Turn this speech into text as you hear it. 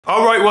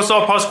Alright, what's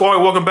up,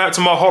 HawkSquad? Welcome back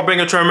to my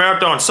HawkBanger trailer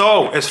marathon.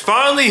 So, it's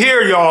finally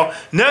here, y'all.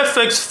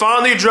 Netflix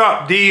finally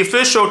dropped the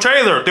official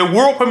trailer, the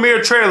world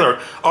premiere trailer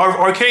of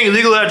Arcane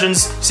League of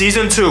Legends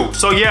Season 2.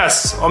 So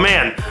yes, oh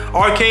man,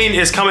 Arcane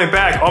is coming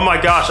back. Oh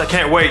my gosh, I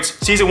can't wait.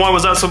 Season 1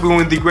 was absolutely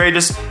one of the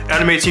greatest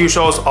anime TV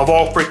shows of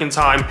all freaking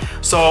time.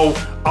 So,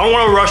 I don't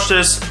want to rush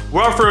this.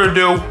 Without further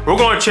ado, we're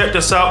going to check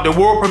this out, the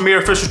world premiere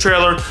official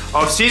trailer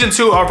of Season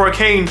 2 of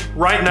Arcane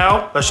right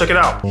now. Let's check it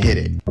out. Hit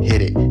it,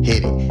 hit it,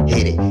 hit it,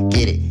 hit it,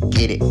 get it.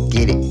 Get it,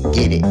 get it,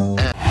 get it.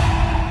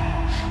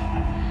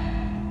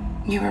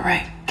 You were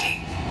right,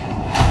 Kate.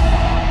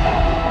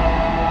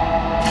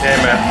 Yeah,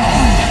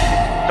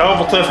 man.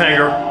 Double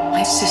cliffhanger.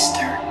 My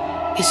sister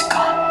is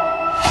gone.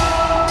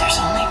 There's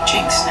only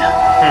Jinx now.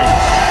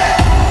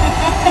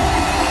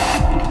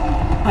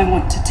 I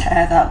want to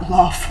tear that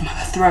laugh from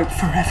her throat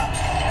forever.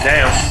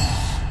 Damn.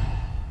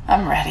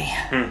 I'm ready.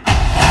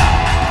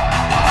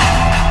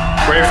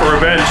 Ready for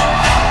revenge.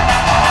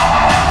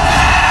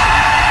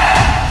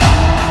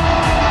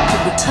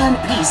 Return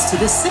peace to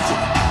this city.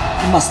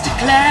 You must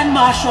declare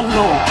martial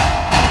law.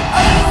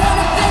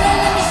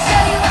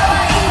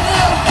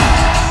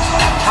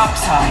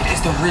 Topside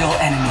is the real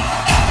enemy.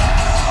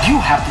 You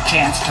have the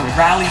chance to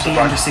rally the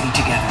Undercity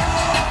together.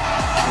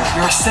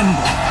 You're a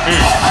symbol.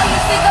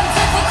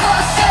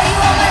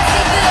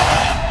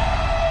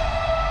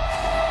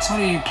 So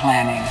what are you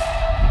planning?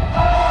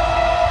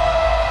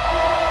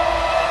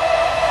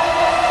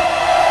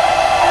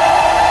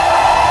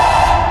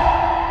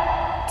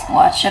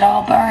 Watch it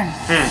all burn.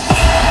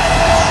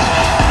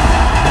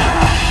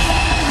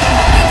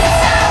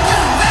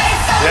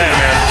 Yeah,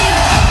 man.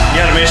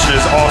 The animation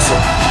is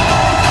awesome.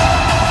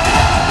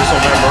 This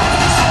November.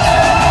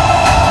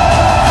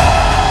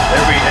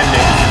 Every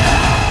ending.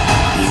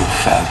 You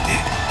felt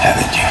it,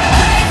 haven't you?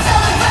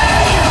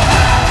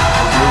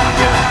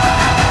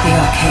 The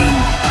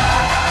Arcane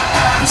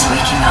is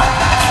waking up.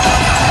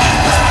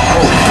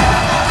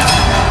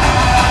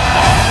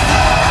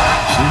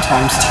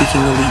 Sometimes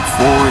taking a leap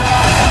forward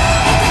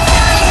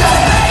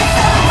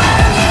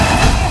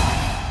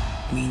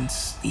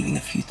means leaving a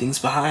few things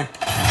behind.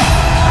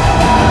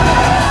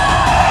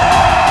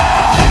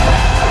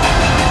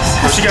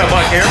 Oh, she got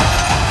black hair?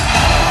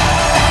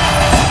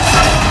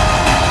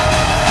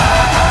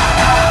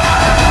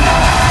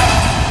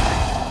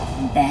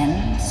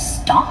 Then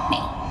stop me.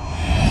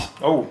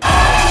 Oh.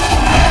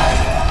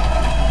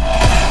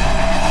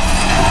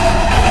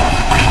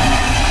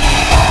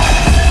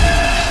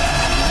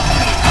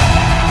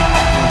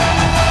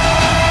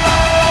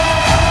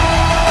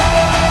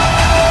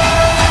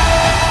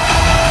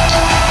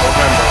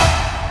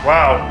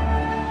 Wow.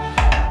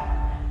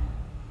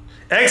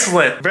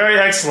 Excellent. Very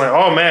excellent.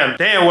 Oh man.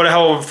 Damn, what a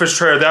hell of a fish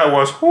trailer that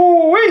was.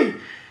 Woo-wee.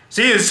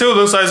 Season 2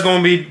 looks like it's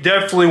going to be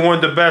definitely one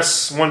of the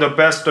best.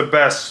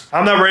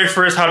 I'm not ready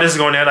for how this is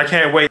going to end. I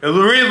can't wait. It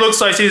really looks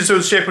like Season 2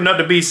 is shaping up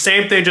to be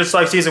same thing just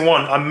like Season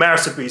 1. A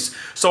masterpiece.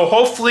 So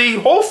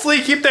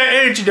hopefully keep that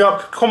energy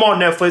up. Come on,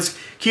 Netflix.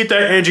 Keep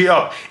that energy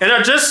up. And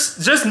I just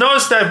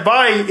noticed that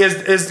Vi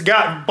is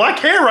got black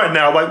hair right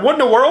now. Like, what in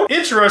the world?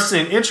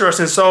 Interesting.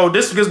 So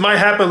this might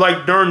happen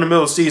like during the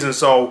middle of the season.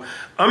 So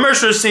I'm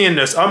interested in seeing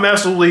this. I'm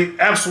absolutely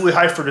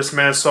hyped for this,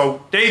 man.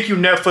 So thank you,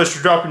 Netflix,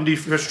 for dropping the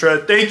first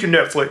trailer. Thank you,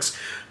 Netflix.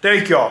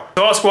 Thank y'all.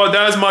 So, HawkSquad,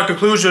 that is my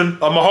conclusion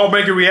of my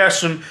HawkBanger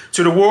reaction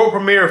to the world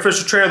premiere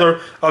official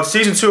trailer of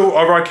Season 2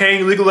 of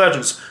Arcane League of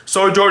Legends.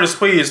 So enjoy this,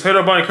 please. Hit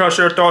up on the comment,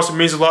 share your thoughts. It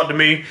means a lot to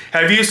me.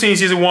 Have you seen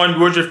Season 1?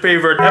 What's your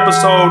favorite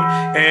episode?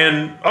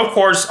 And, of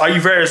course, are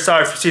you very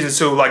excited for Season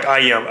 2 like I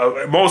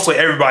am? Mostly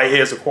everybody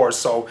is, of course.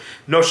 So,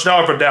 no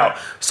shadow of a doubt.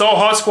 So,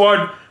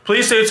 HawkSquad,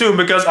 please stay tuned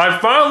because I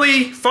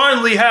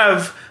finally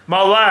have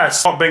my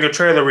last HawkBanger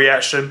trailer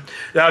reaction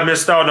that I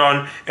missed out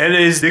on, and it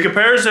is the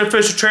comparison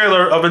official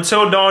trailer of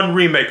Until Dawn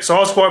remake. So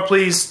HawkSquad,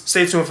 please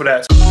stay tuned for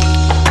that.